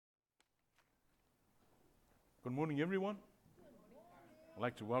Good morning, everyone. I'd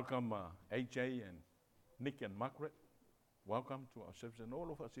like to welcome AJ and Nick and Margaret. Welcome to our service, and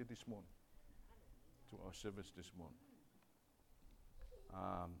all of us here this morning, to our service this morning.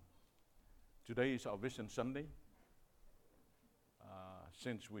 Today is our Vision Sunday.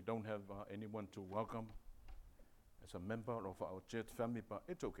 Since we don't have anyone to welcome as a member of our church family, but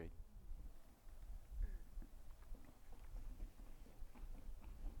it's okay.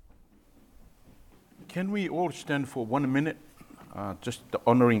 Can we all stand for 1 minute, just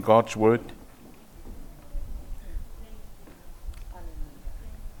honoring God's word?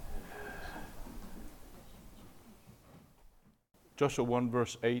 Joshua 1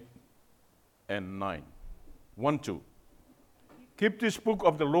 verse 8 and 9. 1, 2. Keep this book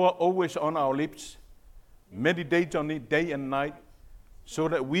of the law always on our lips. Meditate on it day and night, so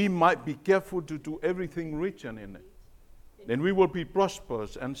that we might be careful to do everything written in it. Then we will be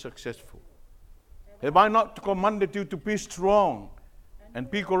prosperous and successful. Have I not commanded you to be strong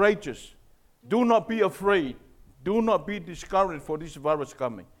and be courageous? Do not be afraid. Do not be discouraged for this virus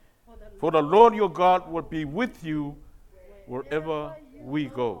coming. For the Lord your God will be with you wherever we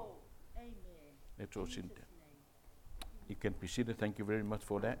go. Let's all sit there. You can be seated. Thank you very much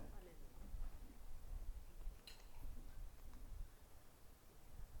for that.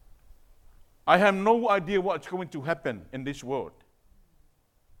 I have no idea what's going to happen in this world.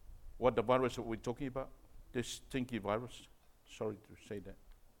 What the virus that we're talking about, this stinky virus. Sorry to say that.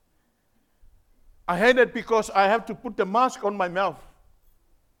 I hate it because I have to put the mask on my mouth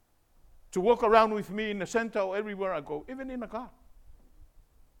to walk around with me in the center or everywhere I go, even in the car.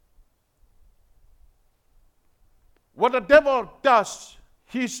 What the devil does,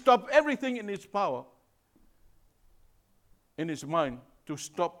 he stops everything in his power, in his mind, to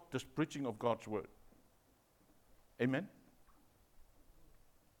stop the preaching of God's word. Amen?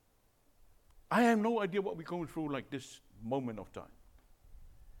 I have no idea what we're going through like this moment of time.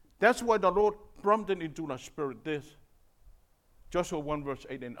 That's why the Lord prompted into my spirit this. Joshua 1 verse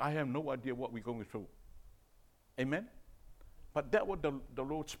 8, and I have no idea what we're going through. Amen? But that what the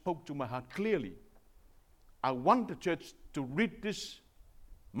Lord spoke to my heart clearly. I want the church to read this,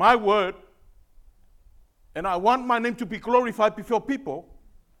 my word, and I want my name to be glorified before people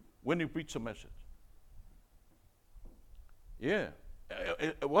when you preach a message. Yeah.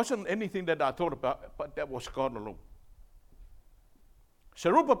 It wasn't anything that I thought about, but that was God alone.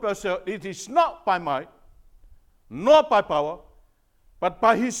 Zerubbabel said, it is not by might, nor by power, but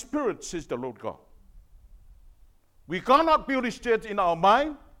by his Spirit, says the Lord God. We cannot build this church in our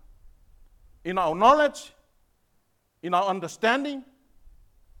mind, in our knowledge, in our understanding,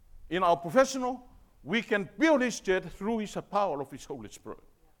 in our professional. We can build this church through his power of his Holy Spirit.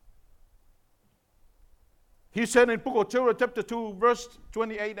 He said in book of Joel chapter 2 verse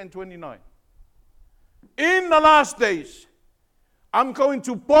 28 and 29, in the last days, I'm going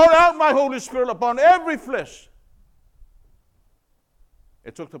to pour out my Holy Spirit upon every flesh.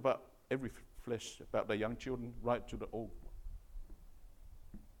 It talked about every flesh, about the young children right to the old.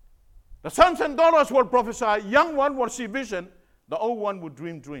 The sons and daughters will prophesy, young one will see vision, the old one will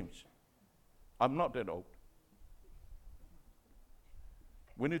dream dreams. I'm not that old.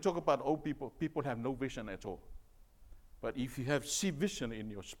 When you talk about old people, people have no vision at all. But if you have see vision in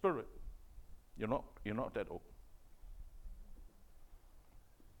your spirit, you're not that old.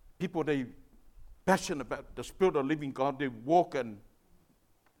 People, they passionate about the Spirit of living God. They walk and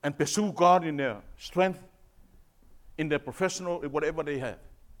pursue God in their strength, in their professional, whatever they have.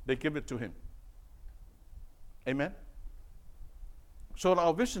 They give it to Him. Amen? So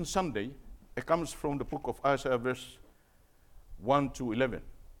our Vision Sunday, it comes from the book of Isaiah, verse 1 to 11.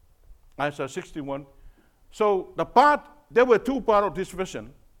 Isaiah 61. So there were two parts of this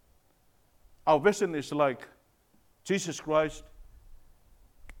vision. Our vision is like Jesus Christ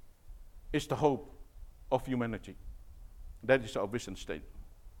is the hope of humanity. That is our vision statement.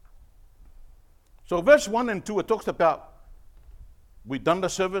 So verse 1 and 2, it talks about we've done the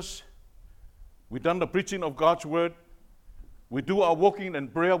service, we've done the preaching of God's word, we do our walking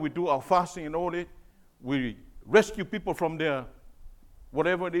and prayer, we do our fasting and all that. We rescue people from their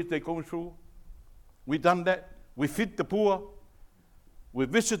whatever it is they're going through. We've done that. We feed the poor. We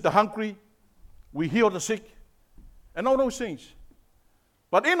visit the hungry. We heal the sick. And all those things.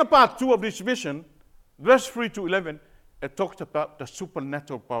 But in the part 2 of this vision, verse 3 to 11, it talks about the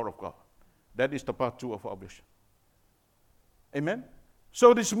supernatural power of God. That is the part 2 of our vision. Amen?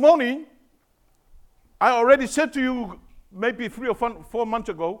 So this morning, I already said to you maybe 3 or 4 months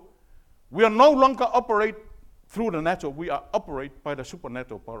ago, we are no longer operate through the natural. We are operate by the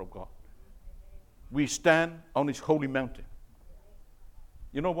supernatural power of God. We stand on His holy mountain.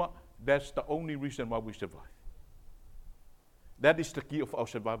 You know what? That's the only reason why we survive. That is the key of our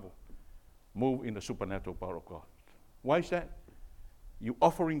survival. Move in the supernatural power of God. Why is that? You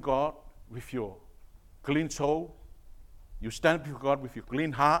offering God with your clean soul. You stand before God with your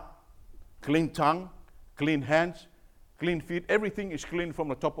clean heart, clean tongue, clean hands, clean feet. Everything is clean from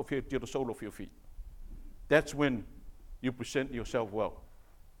the top of your head to the sole of your feet. That's when you present yourself well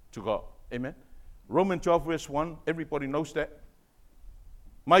to God. Amen. Romans 12 verse 1, everybody knows that.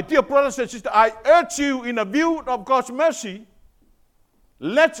 My dear brothers and sisters, I urge you in the view of God's mercy,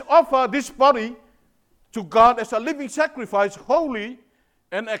 let's offer this body to God as a living sacrifice, holy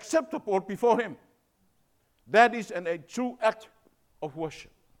and acceptable before Him. That is a true act of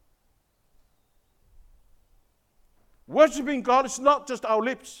worship. Worshipping God is not just our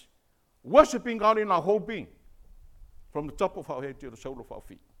lips. Worshipping God in our whole being. From the top of our head to the sole of our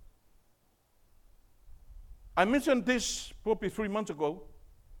feet. I mentioned this probably 3 months ago,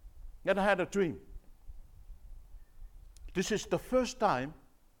 that I had a dream. This is the first time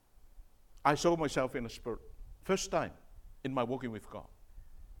I saw myself in the Spirit. First time in my walking with God.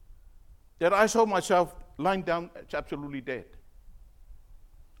 That I saw myself lying down, absolutely dead.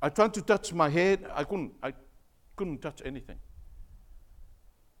 I tried to touch my head, I couldn't touch anything.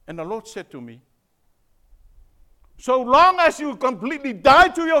 And the Lord said to me, so long as you completely die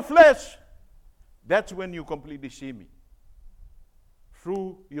to your flesh, that's when you completely see me.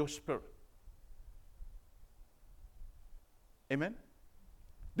 Through your spirit. Amen?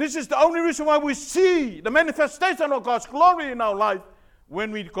 This is the only reason why we see the manifestation of God's glory in our life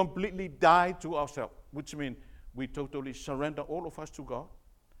when we completely die to ourselves, which means we totally surrender all of us to God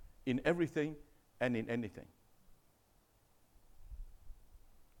in everything and in anything.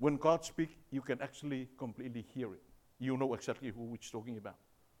 When God speaks, you can actually completely hear it. You know exactly who He's talking about,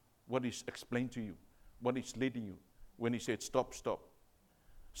 what is explained to you, what is leading you. When He said stop, stop.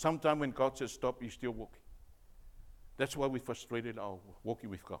 Sometimes when God says stop, you're still walking. That's why we frustrated our walking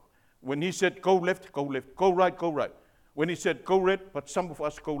with God. When He said go left, go left, go right, go right. When He said go right, but some of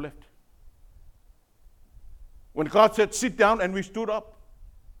us go left. When God said sit down and we stood up,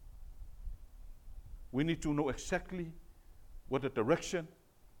 we need to know exactly what the direction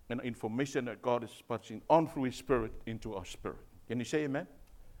and information that God is passing on through His Spirit into our spirit. Can you say amen?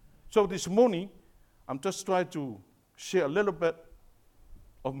 So this morning, I'm just trying to share a little bit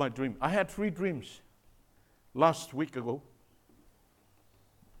of my dream. I had 3 dreams last week ago.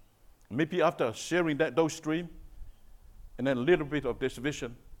 Maybe after sharing those dreams, and then a little bit of this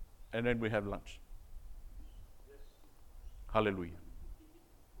vision, and then we have lunch. Yes. Hallelujah.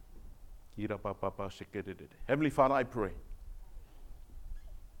 Heavenly Father, I pray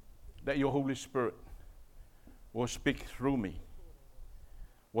that your Holy Spirit will speak through me,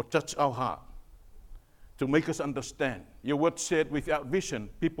 will touch our heart, to make us understand. Your word said, without vision,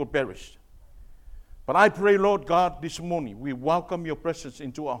 people perish. But I pray, Lord God, this morning, we welcome your presence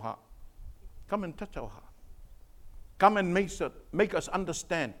into our heart. Come and touch our heart. Come and make us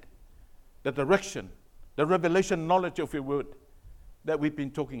understand the direction, the revelation knowledge of your word that we've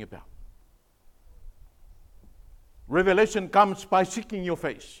been talking about. Revelation comes by seeking your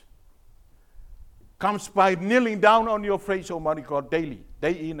face. Comes by kneeling down on your face, Almighty God, daily,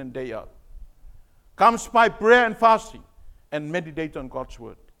 day in and day out. Comes by prayer and fasting and meditate on God's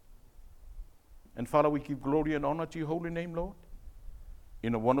word. And Father, we give glory and honor to your holy name, Lord.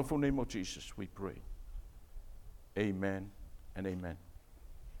 In the wonderful name of Jesus, we pray. Amen and amen.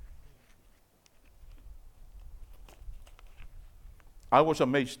 I was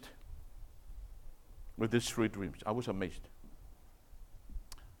amazed with these 3 dreams. I was amazed.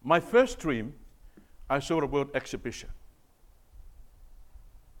 My first dream, I saw the word exhibition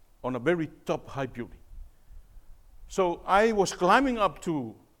on a very top high building. So I was climbing up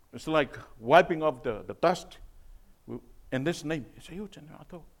to, it's like wiping off the dust, and this name, it's huge, and I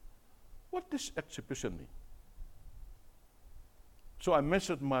thought, what does exhibition mean? So I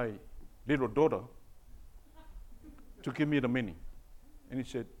messaged my little daughter to give me the meaning. And he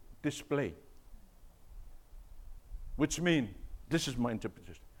said, display. Which means, this is my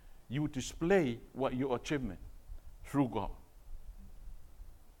interpretation, you display what your achievement through God.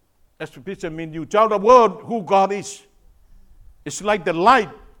 Exhibition means you tell the world who God is. It's like the light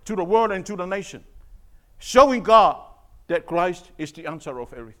to the world and to the nation, showing God that Christ is the answer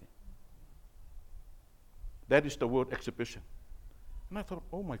of everything. That is the word exhibition. And I thought,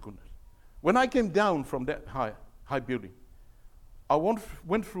 oh my goodness. When I came down from that high building, I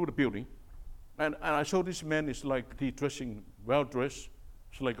went through the building, and I saw this man is like he dressing well dressed.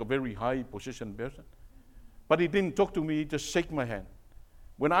 It's like a very high position person. But he didn't talk to me, he just shook my hand.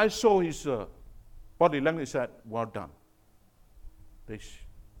 When I saw his body language, he said, well done. They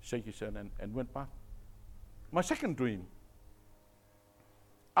shake his hand and went back. My second dream,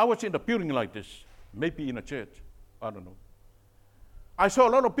 I was in a building like this, maybe in a church, I don't know. I saw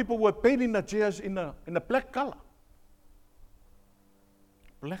a lot of people were painting the chairs in a black color.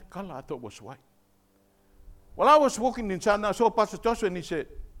 Black color I thought was white. Well, I was walking inside and I saw Pastor Joshua and he said,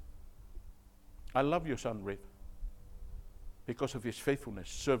 I love your son, Rev, because of his faithfulness,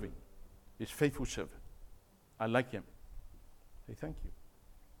 serving, his faithful servant. I like him. I say, thank you.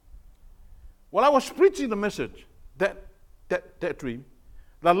 Well, I was preaching the message, that dream.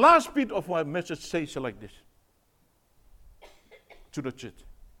 The last bit of my message says like this to the church.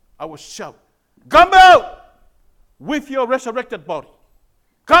 I was shouting, come out with your resurrected body.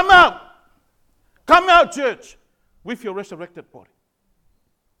 Come out. Come out, church, with your resurrected body.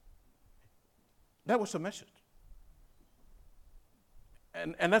 That was the message.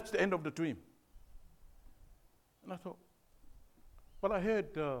 And that's the end of the dream. And I thought, but I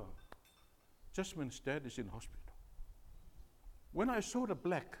heard Jasmine's dad is in hospital. When I saw the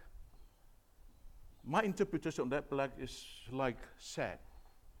black, my interpretation of that black is like sad.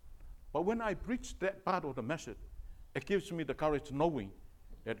 But when I preach that part of the message, it gives me the courage knowing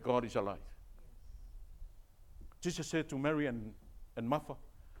that God is alive. Jesus said to Mary and Martha,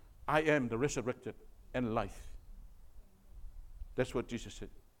 I am the resurrected and life. That's what Jesus said.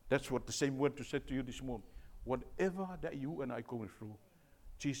 That's what the same word to say to you this morning. Whatever that you and I are going through,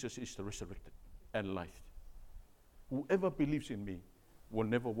 Jesus is the resurrected and life. Whoever believes in me will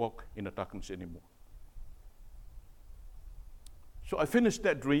never walk in the darkness anymore. So I finished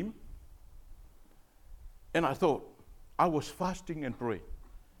that dream, and I thought, I was fasting and praying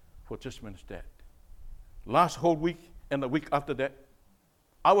for Jasmine's dad. Last whole week and the week after that,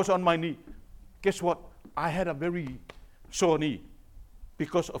 I was on my knee. Guess what? I had a very sore knee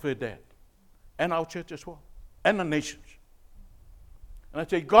because of her dad, and our church as well, and the nations. And I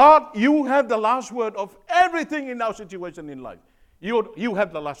say, God, you have the last word of everything in our situation in life. You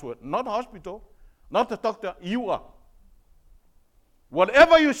have the last word. Not the hospital, not the doctor, you are.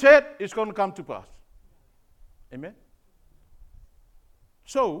 Whatever you said is going to come to pass. Amen?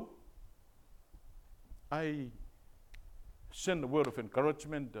 So, I sent a word of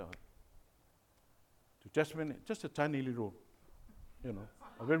encouragement to Jasmine, just a tiny little,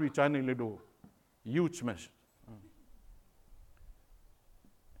 a very tiny little, huge message.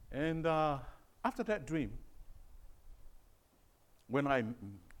 And after that dream, when I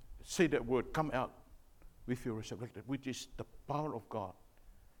say that word, come out with your resurrected, which is the power of God,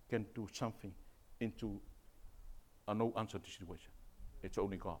 can do something into a no answer situation. It's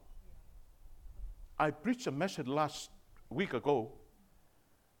only God. I preached a message last week ago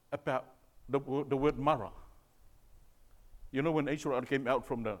about the word Mara. You know, when Israel came out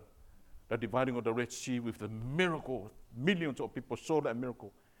from the dividing of the Red Sea with the miracle, millions of people saw that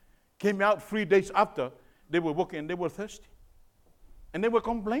miracle. Came out 3 days after, they were walking and they were thirsty. And they were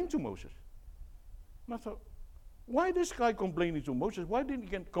complaining to Moses. And I thought, why this guy complaining to Moses? Why didn't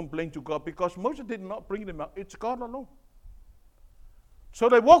he complain to God? Because Moses did not bring them out. It's God alone. So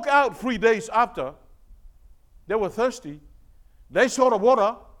they walked out 3 days after. They were thirsty. They saw the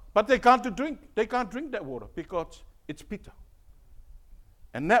water, but they can't drink. They can't drink that water because it's bitter.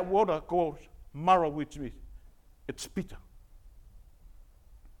 And that water called Mara, which means it's bitter.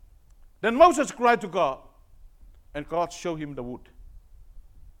 Then Moses cried to God, and God showed him the wood.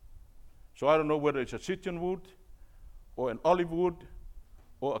 So I don't know whether it's a Scythian wood, or an olive wood,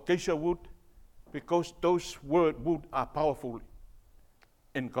 or acacia wood, because those wood are powerful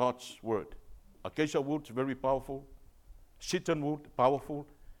in God's word. Acacia wood is very powerful. Scythian wood, powerful.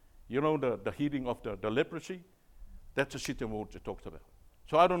 You know the healing of the leprosy? That's a Scythian wood it talks about.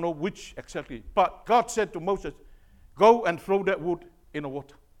 So I don't know which exactly, but God said to Moses, go and throw that wood in the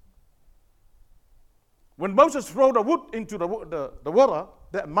water. When Moses threw the wood into the water,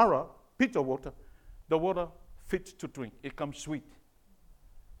 that Mara, bitter water, the water fit to drink. It comes sweet.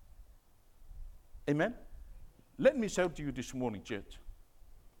 Amen? Let me say to you this morning, church.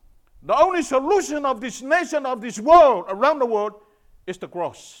 The only solution of this nation, of this world, around the world, is the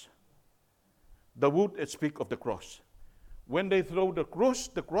cross. The wood that speaks of the cross. When they throw the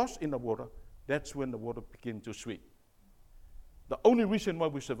cross in the water, that's when the water begins to sweet. The only reason why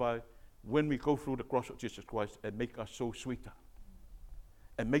we survive, when we go through the cross of Jesus Christ, and make us so sweeter.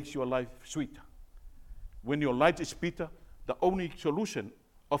 And makes your life sweeter. When your life is bitter, the only solution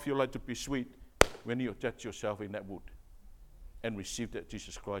of your life to be sweet, when you attach yourself in that wood and receive that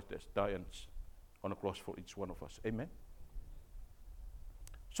Jesus Christ that died on the cross for each one of us. Amen?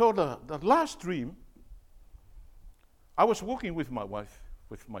 So the last dream, I was walking with my wife,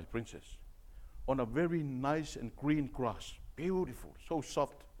 with my princess, on a very nice and green grass. Beautiful, so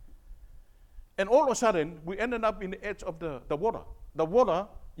soft. And all of a sudden, we ended up in the edge of the water. The water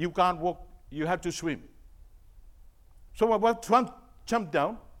you can't walk, you have to swim. So I was trying to jump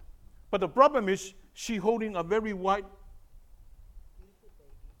down, but the problem is she holding a very white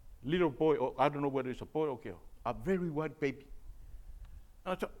little boy, or I don't know whether it's a boy or girl, a very white baby.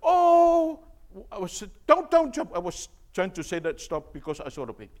 And I said, oh, I was, don't jump. I was trying to say that stop because I saw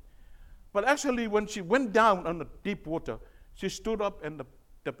the baby. But actually when she went down on the deep water, she stood up and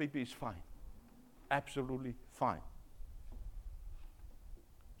the baby is fine. Absolutely fine.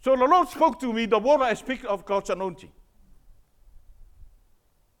 So the Lord spoke to me, the water I speak of God's anointing.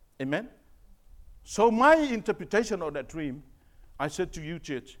 Amen? So my interpretation of that dream, I said to you,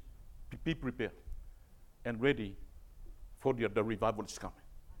 church, be prepared and ready for the revival is coming.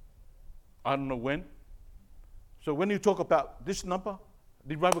 I don't know when. So when you talk about this number,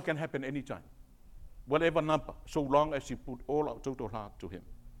 the revival can happen anytime. Whatever number, so long as you put all our total heart to Him.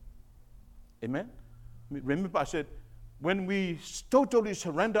 Amen? Remember I said, when we totally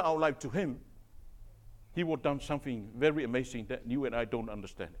surrender our life to Him, He will do something very amazing that you and I don't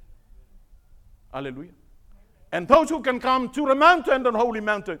understand. Hallelujah. And those who can come to the mountain, the holy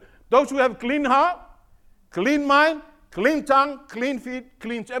mountain, those who have clean heart, clean mind, clean tongue, clean feet,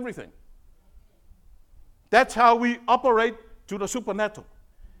 cleans everything. That's how we operate to the supernatural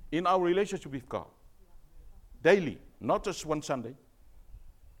in our relationship with God. Daily, not just one Sunday.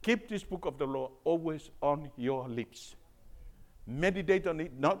 Keep this book of the law always on your lips. Meditate on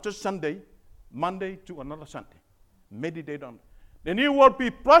it, not just Sunday, Monday to another Sunday. Meditate on it. Then you will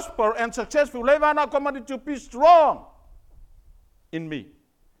be prosper and successful. Let I command you to be strong in me.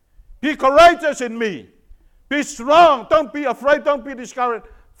 Be courageous in me. Be strong. Don't be afraid. Don't be discouraged.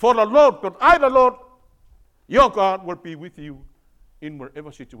 For the Lord, but I, the Lord, your God, will be with you in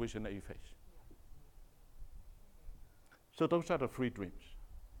whatever situation that you face. So those are the 3 dreams.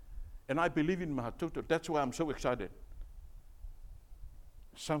 And I believe in my heart. That's why I'm so excited.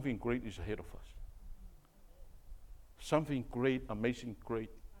 Something great is ahead of us. Something great, amazing, great.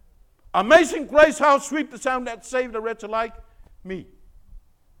 Amazing grace, how sweet the sound that saved a wretch like me.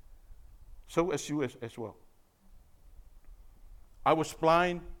 So as you as well. I was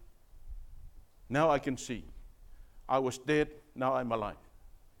blind, now I can see. I was dead, now I'm alive.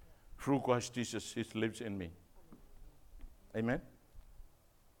 Through Christ Jesus, He lives in me. Amen.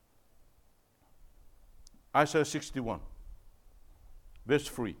 Isaiah 61, verse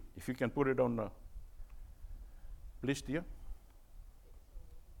 3. If you can put it on the list here.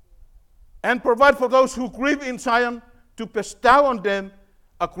 And provide for those who grieve in Zion to bestow on them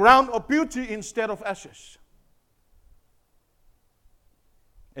a crown of beauty instead of ashes.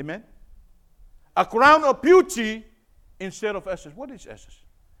 Amen? A crown of beauty instead of ashes. What is ashes?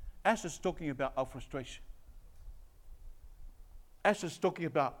 Ashes is talking about our frustration. Ashes is talking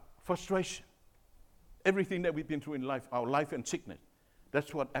about frustration. Everything that we've been through in life, our life and sickness.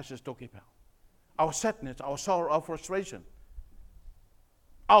 That's what ashes is talking about. Our sadness, our sorrow, our frustration,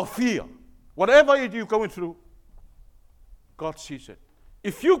 our fear. Whatever you're going through, God sees it.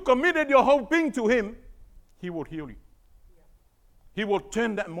 If you committed your whole being to Him, He will heal you. He will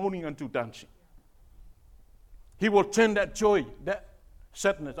turn that mourning into dancing. He will turn that joy, that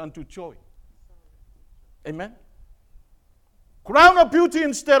sadness unto joy. Amen? Crown of beauty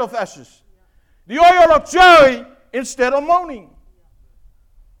instead of ashes. The oil of joy instead of mourning.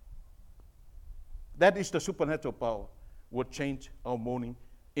 That is the supernatural power. Will change our mourning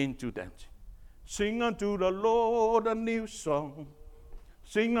into dancing. Sing unto the Lord a new song.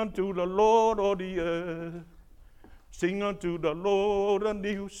 Sing unto the Lord all the earth. Sing unto the Lord a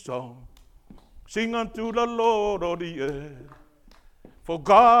new song. Sing unto the Lord all the earth. For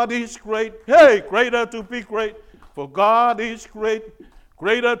God is great. Hey, greater to be great. For God is great.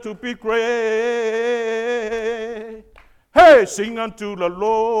 Greater to be great. Hey, sing unto the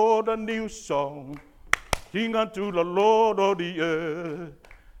Lord a new song. Sing unto the Lord all the earth.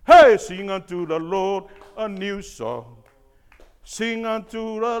 Hey, sing unto the Lord a new song. Sing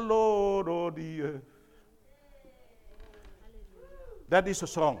unto the Lord all the earth. That is a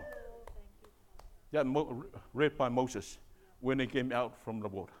song that read by Moses when he came out from the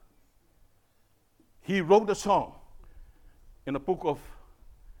water. He wrote a song in the book of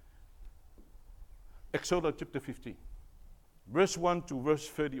Exodus chapter 15, verse 1 to verse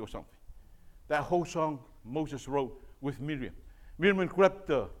 30 or something. That whole song Moses wrote with Miriam. Miriam grabbed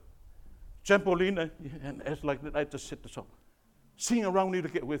the trampoline and it's like that. I just said the song. Sing around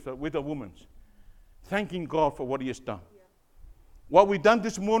it with the women, thanking God for what He has done. Yeah. What we've done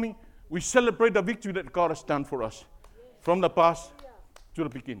this morning, we celebrate the victory that God has done for us from the past to the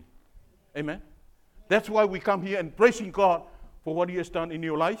beginning. Amen. That's why we come here and praising God for what He has done in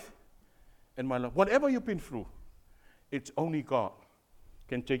your life and my life. Whatever you've been through, it's only God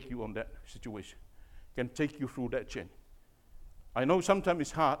can take you on that situation, can take you through that chain. I know sometimes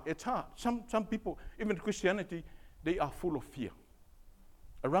it's hard. It's hard. Some people, even Christianity, they are full of fear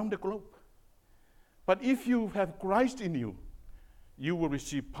around the globe. But if you have Christ in you, you will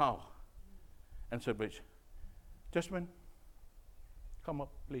receive power and salvation. Jasmine, come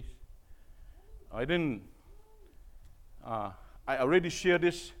up, please. I already shared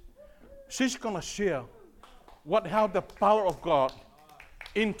this. She's going to share how the power of God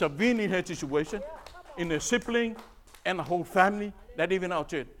intervened in her situation, in her sibling, and the whole family, that even our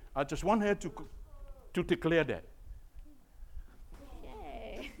church. I just want her to declare that.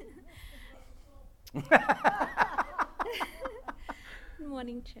 Yay. Good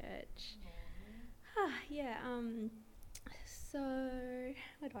morning, church. So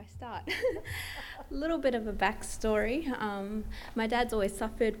where do I start? A little bit of a backstory. My dad's always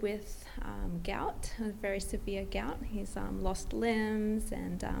suffered with gout, a very severe gout. He's lost limbs,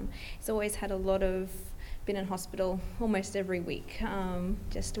 and he's always had been in hospital almost every week,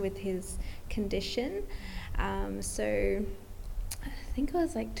 just with his condition. So I think it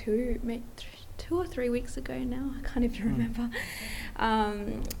was like 2 or 3 weeks ago now, I can't even remember.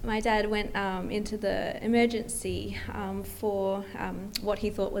 My dad went into the emergency for what he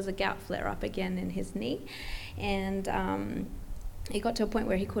thought was a gout flare-up again in his knee, and he got to a point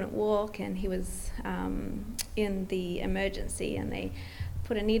where he couldn't walk, and he was in the emergency, and they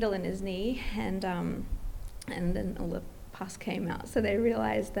put a needle in his knee, and then all the pus came out, so they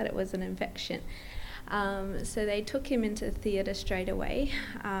realized that it was an infection. So they took him into the theatre straight away,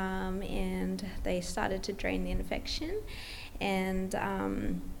 and they started to drain the infection, and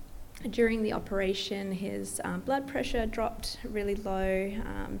during the operation his blood pressure dropped really low,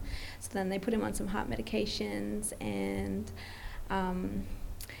 so then they put him on some heart medications, and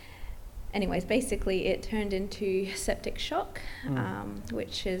anyways, basically it turned into septic shock,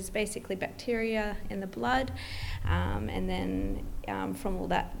 which is basically bacteria in the blood, and then from all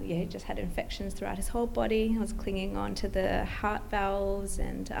that, he just had infections throughout his whole body. He was clinging on to the heart valves,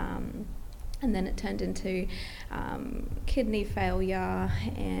 and then it turned into kidney failure,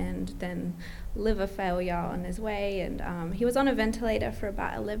 and then liver failure on his way, and he was on a ventilator for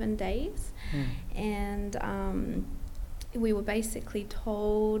about 11 days, and we were basically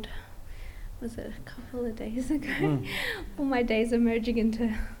told, was it a couple of days ago? All my days are merging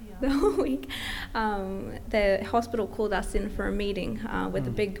into the whole week. The hospital called us in for a meeting with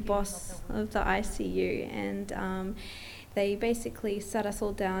the big boss of the ICU, and they basically sat us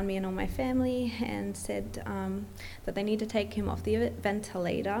all down, me and all my family, and said that they need to take him off the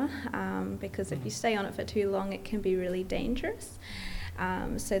ventilator because if you stay on it for too long, it can be really dangerous.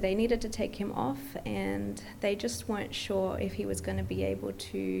 So they needed to take him off, and they just weren't sure if he was going to be able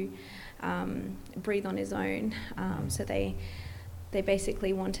to breathe on his own. So they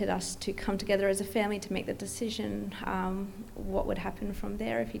basically wanted us to come together as a family to make the decision what would happen from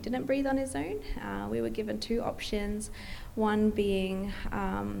there if he didn't breathe on his own. We were given 2 options, one being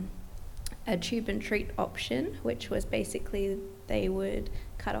a tube and treat option, which was basically they would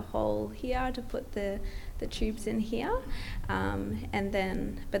cut a hole here to put the tubes in here,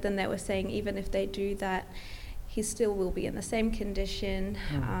 but then they were saying even if they do that, he still will be in the same condition,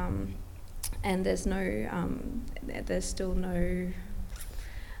 and there's still no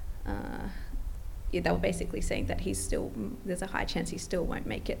they were basically saying that there's a high chance he still won't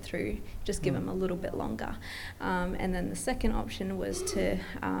make it through, just give him a little bit longer. And then the second option was to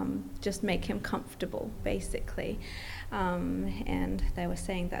just make him comfortable, basically. And they were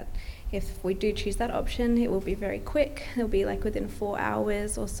saying that if we do choose that option, it will be very quick. It'll be like within 4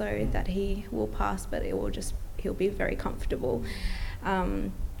 hours or so that he will pass, but he'll be very comfortable.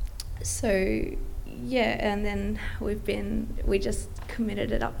 And then we just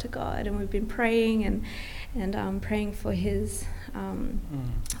committed it up to God, and we've been praying and praying for his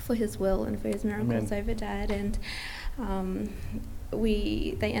will and for his miracles over Dad. And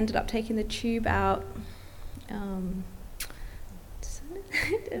they ended up taking the tube out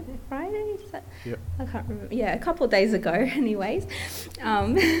Friday? Yep. I can't remember. Yeah, a couple of days ago. Anyways,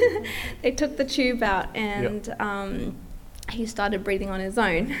 they took the tube out, and he started breathing on his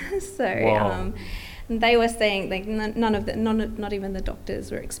own. So. Wow. They were saying like not even the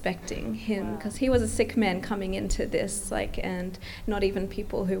doctors were expecting him, because he was a sick man coming into this, and not even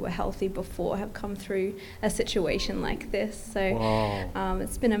people who were healthy before have come through a situation like this. So wow.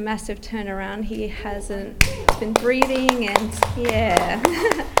 It's been a massive turnaround. He hasn't been breathing, and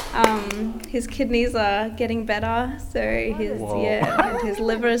his kidneys are getting better. So his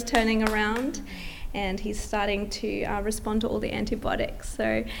liver is turning around, and he's starting to respond to all the antibiotics.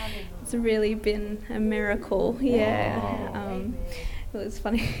 So it's really been a miracle. Yeah. was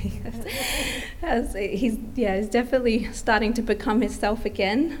funny as he's definitely starting to become himself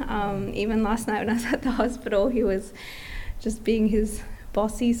again. Even last night when I was at the hospital, he was just being his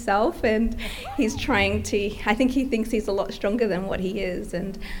bossy self, and he's trying to, I think he thinks he's a lot stronger than what he is.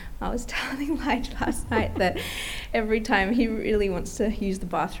 And I was telling Lige last night that every time he really wants to use the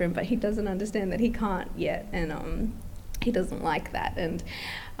bathroom, but he doesn't understand that he can't yet, and he doesn't like that. And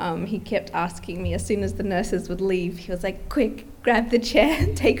he kept asking me as soon as the nurses would leave, he was like, quick, grab the chair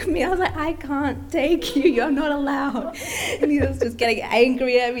and take me. I was like, I can't take you, you're not allowed. And he was just getting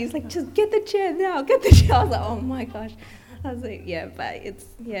angry at me. He's like, just get the chair now, get the chair. I was like, oh my gosh. I was like,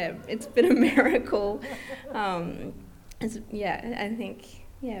 it's been a miracle. I think,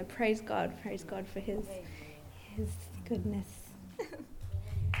 praise God for his goodness.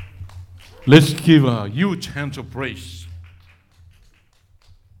 Let's give a huge hand of praise.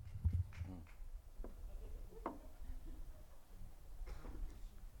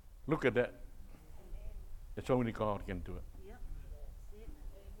 Look at that. It's only God can do it.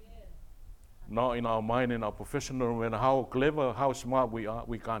 Not in our mind, in our professional, and how clever, how smart we are,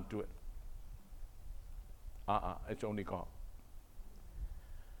 we can't do it. It's only God.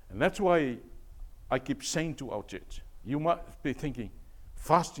 And that's why I keep saying to our church, you might be thinking,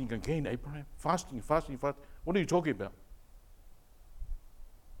 fasting again, Abraham? Fasting. What are you talking about?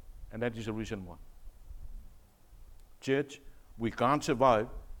 And that is the reason why. Church, we can't survive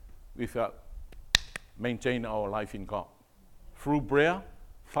without maintaining our life in God. Through prayer,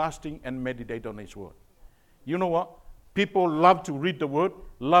 fasting, and meditate on His Word. You know what? People love to read the Word,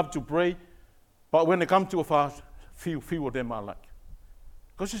 love to pray, but when they come to a fast, few of them are like.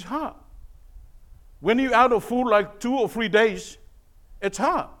 Because it's hard. When you're out of food like 2 or 3 days, it's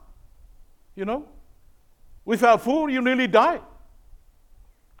hard. You know? Without food, you nearly die.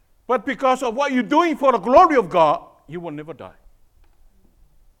 But because of what you're doing for the glory of God, you will never die.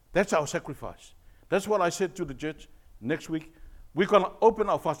 That's our sacrifice. That's what I said to the church next week. We're going to open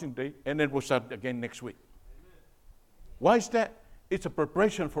our fasting day, and then we'll start again next week. Amen. Why is that? It's a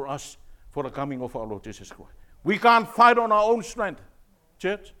preparation for us for the coming of our Lord Jesus Christ. We can't fight on our own strength,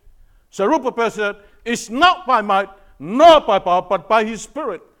 church. Zerubbabel said, it's not by might, not by power, but by His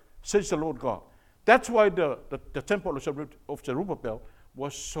Spirit, says the Lord God. That's why the temple of Zerubbabel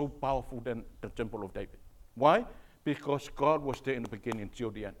was so powerful than the temple of David. Why? Because God was there in the beginning until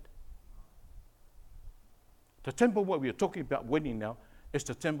the end. The temple what we are talking about winning now is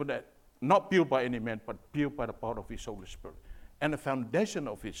the temple that not built by any man, but built by the power of His Holy Spirit. And the foundation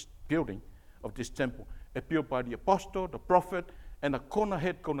of His building, of this temple, is built by the apostle, the prophet, and the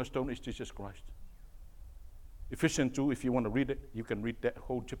cornerstone is Jesus Christ. Ephesians 2, if you want to read it, you can read that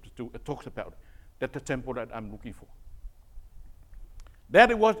whole chapter 2. It talks about it. That's the temple that I'm looking for.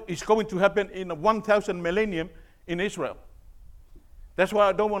 That is going to happen in the 1,000 millennium in Israel. That's why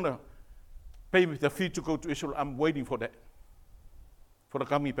I don't want to pay the fee to go to Israel. I'm waiting for that. For the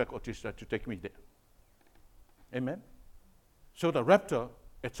coming back of Jesus to take me there. Amen? So the rapture,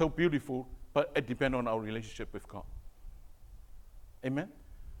 it's so beautiful, but it depends on our relationship with God. Amen?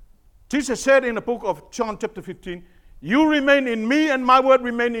 Jesus said in the book of John chapter 15, you remain in me and my word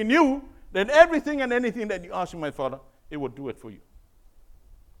remain in you, then everything and anything that you ask my Father, it will do it for you.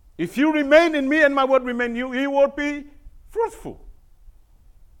 If you remain in me and my word remain in you, you will be fruitful.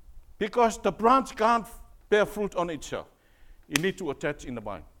 Because the branch can't bear fruit on itself. You need to attach in the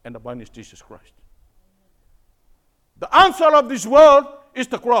vine, and the vine is Jesus Christ. The answer of this world is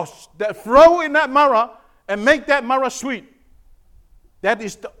the cross. That throw in that marrow and make that marrow sweet. That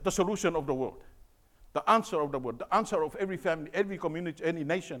is the solution of the world. The answer of the world. The answer of every family, every community, any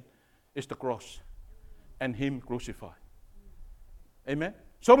nation is the cross. And Him crucified. Amen?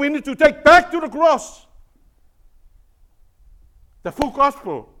 So we need to take back to the cross the full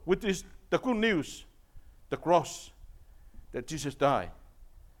gospel, which is the good news, the cross, that Jesus died,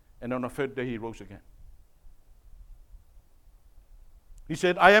 and on the third day He rose again. He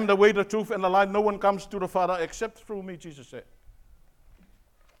said, I am the way, the truth, and the life. No one comes to the Father except through me, Jesus said.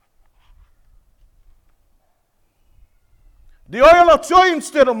 The oil of joy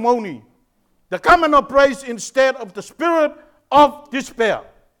instead of mourning. The garment of praise instead of the spirit of despair.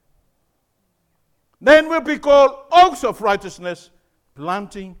 Then will be called oaks of righteousness,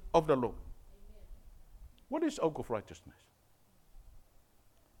 planting of the Lord. What is oak of righteousness?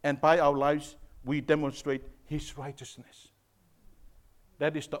 And by our lives, we demonstrate His righteousness.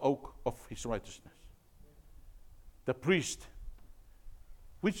 That is the oak of His righteousness. The priest,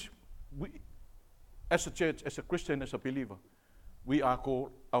 which we, as a church, as a Christian, as a believer, we are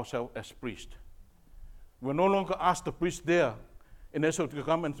called ourselves as priests. We're no longer asked the priest there in Israel to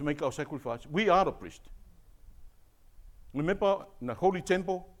come and to make our sacrifice. We are the priest. Remember in the holy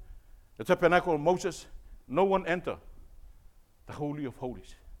temple, the tabernacle of Moses, no one entered the Holy of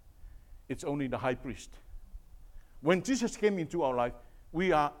Holies. It's only the high priest. When Jesus came into our life,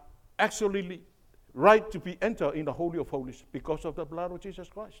 we are actually right to be entered in the Holy of Holies because of the blood of Jesus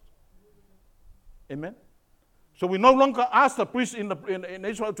Christ. Amen? So we no longer ask the priest in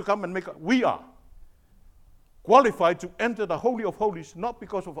Israel to come and make it. We are qualified to enter the Holy of Holies, not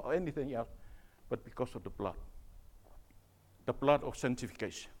because of anything else, but because of the blood. The blood of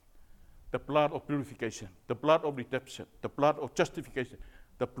sanctification, the blood of purification, the blood of redemption, the blood of justification,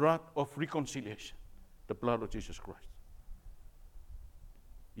 the blood of reconciliation, the blood of Jesus Christ.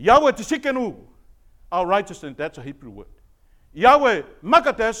 Yahweh Tishikenu, our righteousness, that's a Hebrew word. Yahweh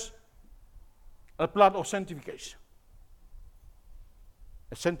Makates, a blood of sanctification.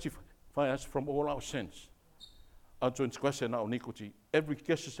 It sanctifies us from all our sins, our transgression, our iniquity. Every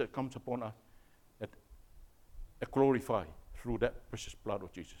curse that comes upon us, it glorifies through that precious blood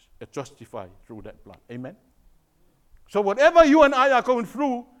of Jesus. It justifies through that blood. Amen? So whatever you and I are going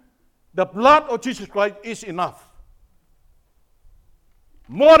through, the blood of Jesus Christ is enough.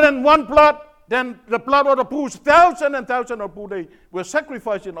 More than one blood than the blood of the bulls. Thousands and thousands of bulls they were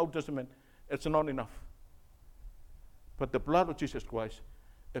sacrificed in the Old Testament. It's not enough. But the blood of Jesus Christ,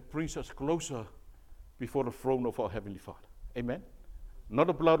 it brings us closer before the throne of our Heavenly Father. Amen? Not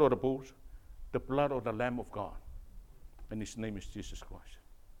the blood of the bulls, the blood of the Lamb of God. And his name is Jesus Christ.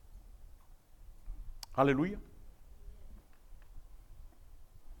 Hallelujah.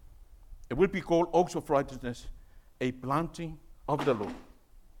 It will be called oaks of righteousness, a planting of the Lord.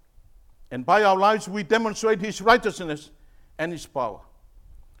 And by our lives we demonstrate his righteousness and his power.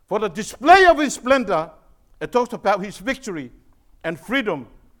 For the display of his splendor, it talks about his victory and freedom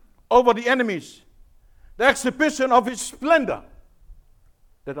over the enemies. The exhibition of his splendor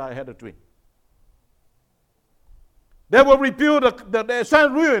that I had a dream. They will rebuild the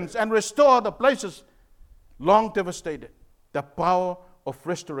ancient ruins and restore the places long devastated. The power of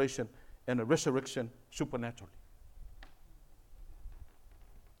restoration and the resurrection supernaturally.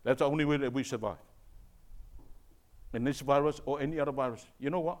 That's the only way that we survive. In this virus or any other virus.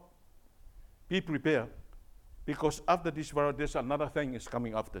 You know what? Be prepared. Because after this virus, there's another thing is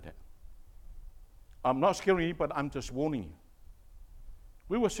coming after that. I'm not scaring you, but I'm just warning you.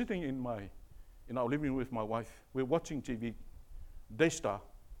 We were sitting in our living room with my wife. We're watching TV, Daystar.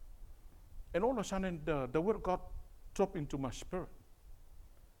 And all of a sudden, the word of God dropped into my spirit.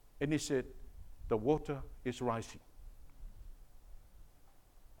 And he said, the water is rising.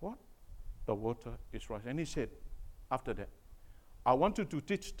 What? The water is rising. And he said, after that, I want you to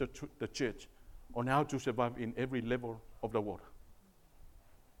teach the church on how to survive in every level of the water.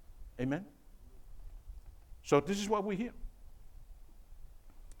 Amen? So this is what we hear.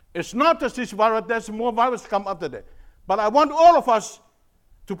 It's not just this virus, there's more virus come after that. But I want all of us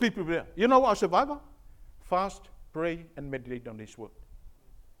to be prepared. You know our survival? Fast, pray, and meditate on this word.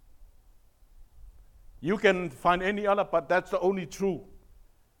 You can find any other, but that's the only true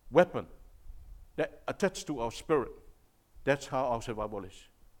weapon that attached to our spirit. That's how our survival is.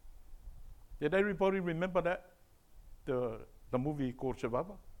 Did everybody remember that? The movie called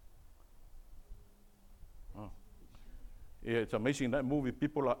Survivor? Oh. Yeah, it's amazing that movie.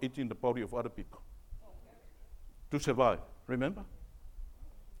 People are eating the body of other people to survive. Remember?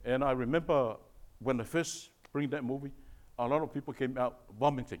 And I remember when they first bring that movie, a lot of people came out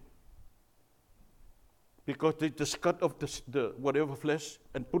vomiting because they just cut off the whatever flesh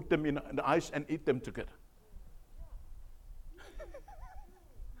and put them in the ice and eat them together.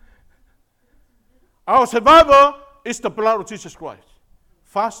 Our survivor is the blood of Jesus Christ.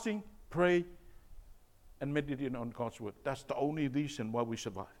 Fasting, pray, and meditating on God's word. That's the only reason why we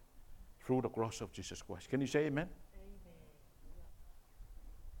survive. Through the cross of Jesus Christ. Can you say amen?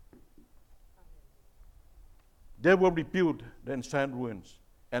 They will rebuild the ancient ruins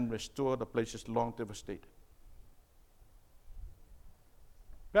and restore the places long devastated.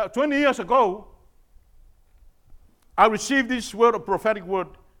 About 20 years ago, I received this word, a prophetic word,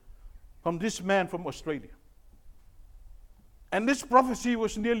 from this man from Australia. And this prophecy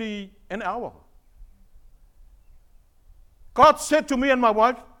was nearly an hour. God said to me and my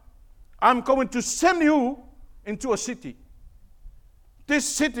wife, I'm going to send you into a city. This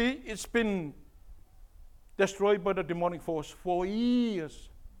city has been destroyed by the demonic force for years.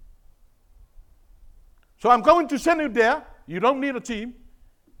 So I'm going to send you there. You don't need a team.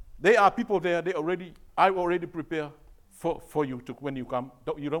 There are people there. I already prepare for you to when you come.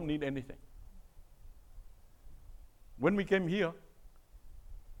 You don't need anything. When we came here,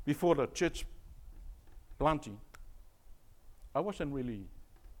 before the church planting, I wasn't really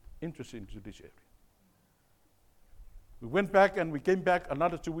interested into this area. We went back and we came back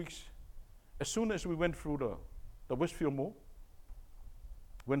another 2 weeks. As soon as we went through the Westfield Mall,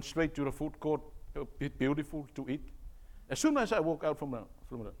 went straight to the food court, beautiful to eat. As soon as I walked out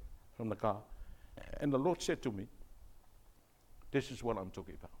from the car, and the Lord said to me, this is what I'm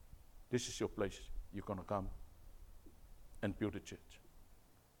talking about. This is your place. You're going to come and build a church.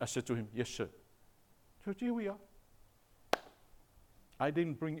 I said to him, yes, sir. So here we are. I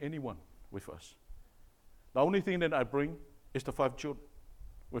didn't bring anyone with us. The only thing that I bring is the 5 children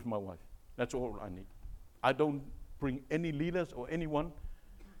with my wife. That's all I need. I don't bring any leaders or anyone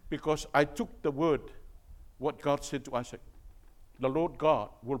because I took the word, what God said to Isaac. The Lord God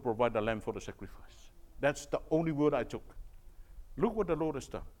will provide the lamb for the sacrifice. That's the only word I took. Look what the Lord has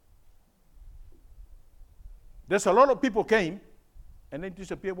done. There's a lot of people came and they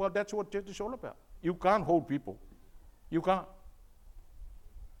disappeared. Well, that's what church is all about. You can't hold people. You can't.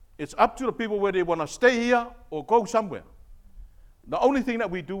 It's up to the people whether they want to stay here or go somewhere. The only thing that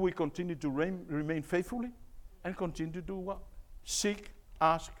we do, we continue to remain faithfully and continue to do what? Seek,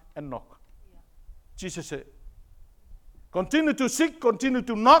 ask, and knock. Yeah. Jesus said, continue to seek, continue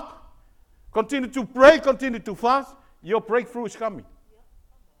to knock, continue to pray, continue to fast. Your breakthrough is coming.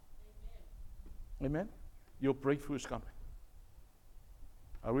 Yeah. Amen. Your breakthrough is coming.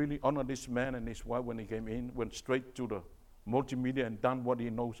 I really honor this man and his wife when he came in, went straight to the multimedia and done what he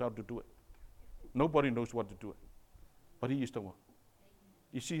knows how to do it. Nobody knows what to do it, but he is the one.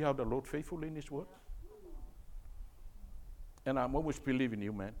 You see how the Lord faithful in his word? And I'm always believing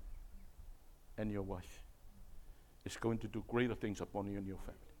you, man, and your wife is going to do greater things upon you and your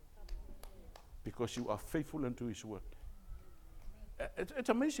family because you are faithful unto his word. It's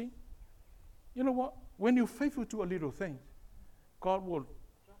amazing. You know what? When you're faithful to a little thing, God will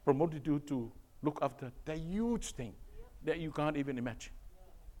promote you to look after the huge thing that you can't even imagine.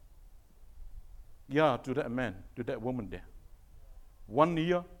 Yeah, to that man, to that woman there. 1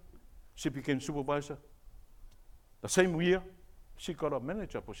 year, she became supervisor. The same year, she got a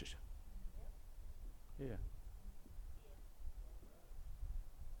manager position. Yeah.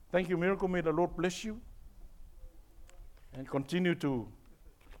 Thank you, Miracle. May the Lord bless you. And continue to,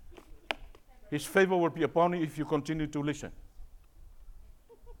 his favor will be upon you if you continue to listen.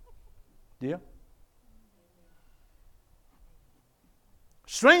 Yeah?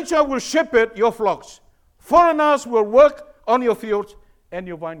 Stranger will shepherd your flocks. Foreigners will work on your fields and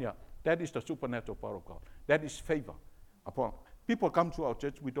your vineyard. That is the supernatural power of God. That is favor upon. People come to our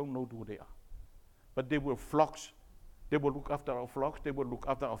church, we don't know who they are. But they will flocks. They will look after our flocks. They will look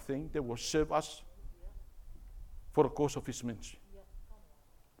after our thing. They will serve us for the course of his ministry.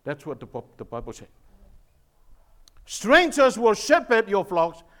 That's what the Bible says. Strangers will shepherd your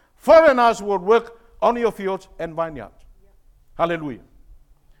flocks. Foreigners will work on your fields and vineyards. Hallelujah.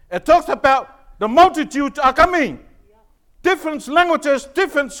 It talks about the multitudes are coming. Different languages,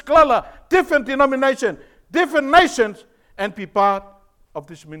 different color, different denomination, different nations, and be part of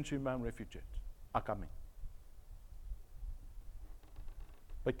this ministry man Refuge are coming.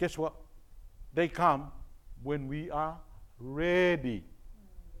 But guess what? They come when we are ready.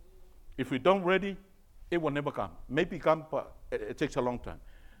 If we don't ready, it will never come. Maybe come, but it takes a long time.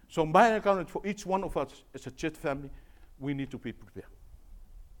 So my encouragement for each one of us as a church family, we need to be prepared.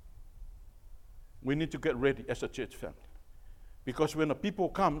 We need to get ready as a church family. Because when the people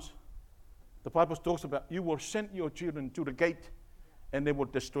comes, the Bible talks about you will send your children to the gate and they will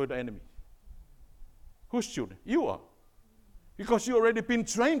destroy the enemy. Whose children? You are. Because you already been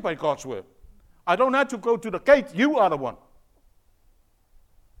trained by God's word. I don't have to go to the gate. You are the one.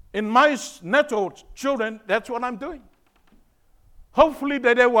 In my natural children, that's what I'm doing. Hopefully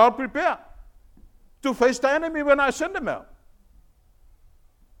they are well prepared to face the enemy when I send them out.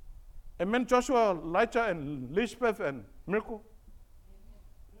 Amen, Joshua, Elijah, and Elizabeth, and Miracle.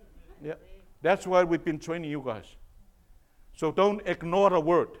 Yeah, that's why we've been training you guys. So don't ignore the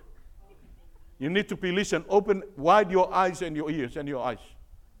word. You need to be listening. Open wide your eyes and your ears and your eyes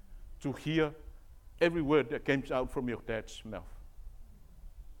to hear every word that comes out from your dad's mouth.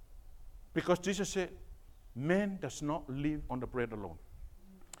 Because Jesus said, man does not live on the bread alone,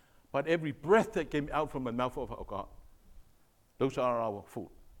 but every breath that came out from the mouth of our God, those are our food.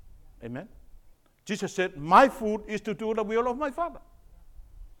 Amen? Jesus said, my food is to do the will of my Father.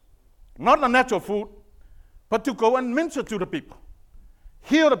 Not a natural food, but to go and minister to the people.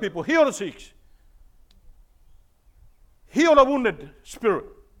 Heal the people, heal the sick. Heal the wounded spirit.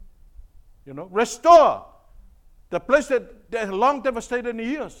 You know, restore the place that has long devastated in the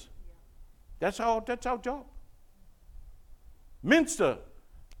years. That's our job. Minister.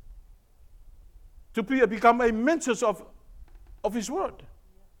 To become a minister of his word.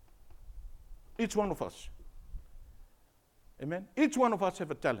 Each one of us. Amen. Each one of us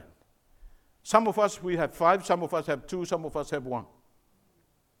have a talent. Some of us, we have 5, some of us have 2, some of us have 1.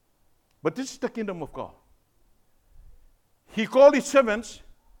 But this is the kingdom of God. He called his servants,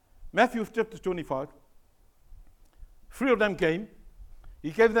 Matthew chapter 25. 3 of them came.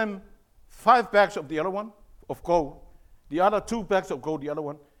 He gave them 5 bags of the other one, of gold. The other 2 bags of gold, the other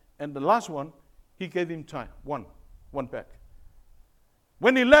one. And the last one, he gave him time, one bag.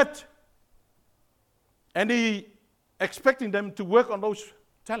 When he left, and he expecting them to work on those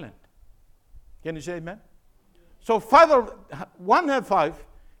talent. Can you say amen? So one had 5,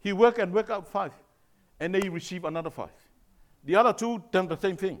 he worked out 5. And then he received another 5. The other 2 done the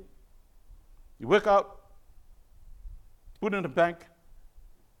same thing. He worked out, put in the bank,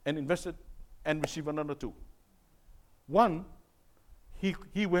 and invested, and received another 2. One,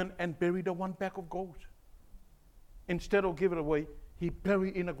 he went and buried the 1 bag of gold. Instead of giving it away, he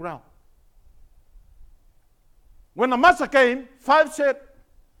buried in the ground. When the master came, 5 said,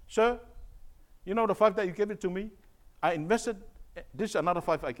 "Sir, you know the 5 that you gave it to me? I invested this, another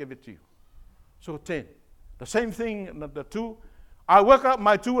 5 I gave it to you." So 10. The same thing, the 2. I work out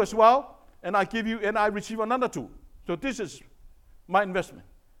my 2 as well, and I give you, and I receive another 2. So this is my investment.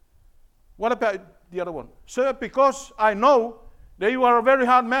 What about the other one? "Sir, because I know that you are a very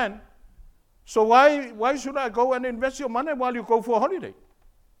hard man, so why should I go and invest your money while you go for a holiday?"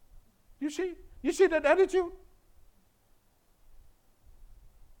 You see that attitude?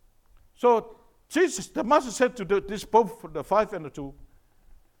 So Jesus, the master said to this both the 5 and the 2,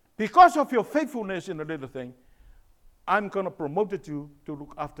 "Because of your faithfulness in the little thing, I'm going to promote you to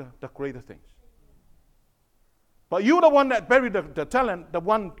look after the greater things. But you, the one that buried the talent, the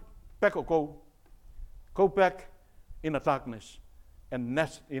 1 bag of gold, go back in the darkness and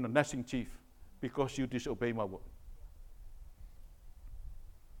nest in a nesting chief because you disobey my word."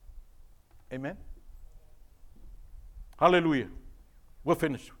 Amen? Hallelujah. We're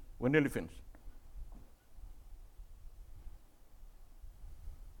finished. We're nearly finished.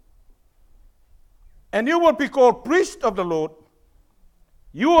 "And you will be called priest of the Lord.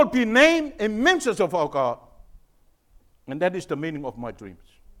 You will be named in ministers of our God." And that is the meaning of my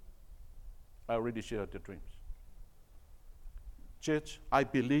dreams. I already shared the dreams. Church, I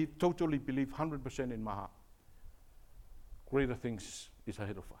totally believe 100% in my heart. Greater things is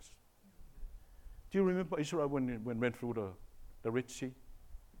ahead of us. Do you remember Israel when went through the Red Sea?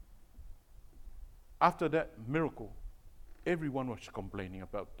 After that miracle, everyone was complaining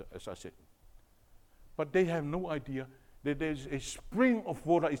about, as I said. But they have no idea that there's a spring of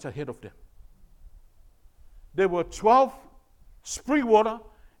water is ahead of them. There were 12 spring water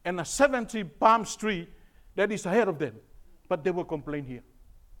and a 70 palm tree that is ahead of them. But they will complain here.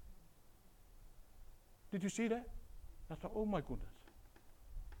 Did you see that? I thought, oh my goodness.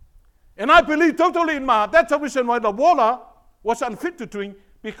 And I believe totally in my heart, that's the reason why the water was unfit to drink,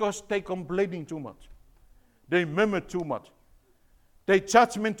 because they complaining too much. They murmur too much. They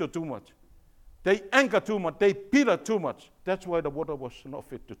judgmental too much. They anger too much. They bitter too much. That's why the water was not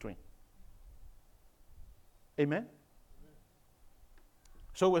fit to drink. Amen?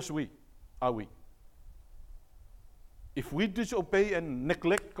 So as are we. If we disobey and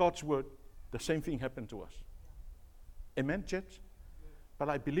neglect God's word, the same thing happened to us. Amen, church? But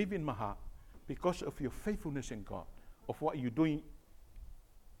I believe in my heart, because of your faithfulness in God, of what you're doing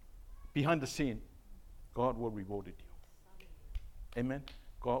behind the scene, God will reward you. Amen?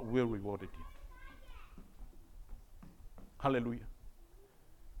 God will reward you. Hallelujah.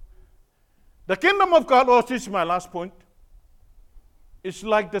 The kingdom of God, this is my last point, is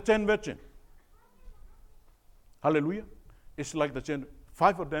like the 10 virgins. Hallelujah. It's like the 10.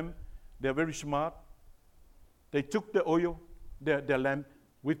 5 of them, they're very smart. They took the oil, their lamp,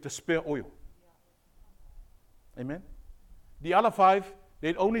 with the spare oil. Amen. The other 5,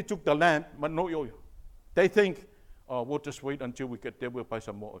 they only took the lamp, but no oil. They think, oh, we'll just wait until we get there, we'll buy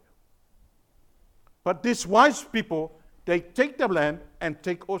some more oil. But these wise people, they take the lamp and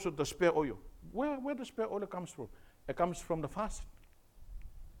take also the spare oil. Where the spare oil comes from? It comes from the fast.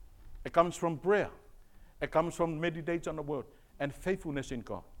 It comes from prayer. It comes from meditation on the word and faithfulness in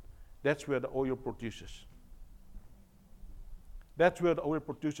God. That's where the oil produces. That's where the oil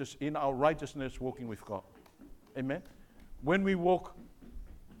produces in our righteousness walking with God. Amen. When we walk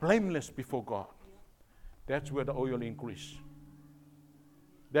blameless before God, that's where the oil increase.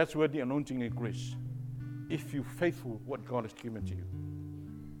 That's where the anointing increase. If you're faithful what God has given to you.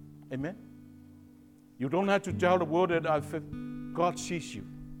 Amen. You don't have to tell the world that God sees you.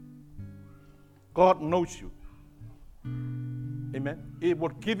 God knows you. Amen. It will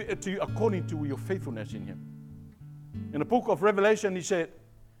give it to you according to your faithfulness in Him. In the book of Revelation, He said,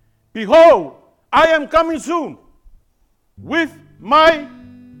 "Behold, I am coming soon. with my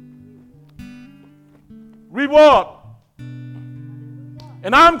reward.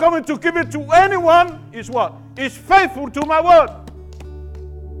 And I'm going to give it to anyone is what? Is faithful to my word.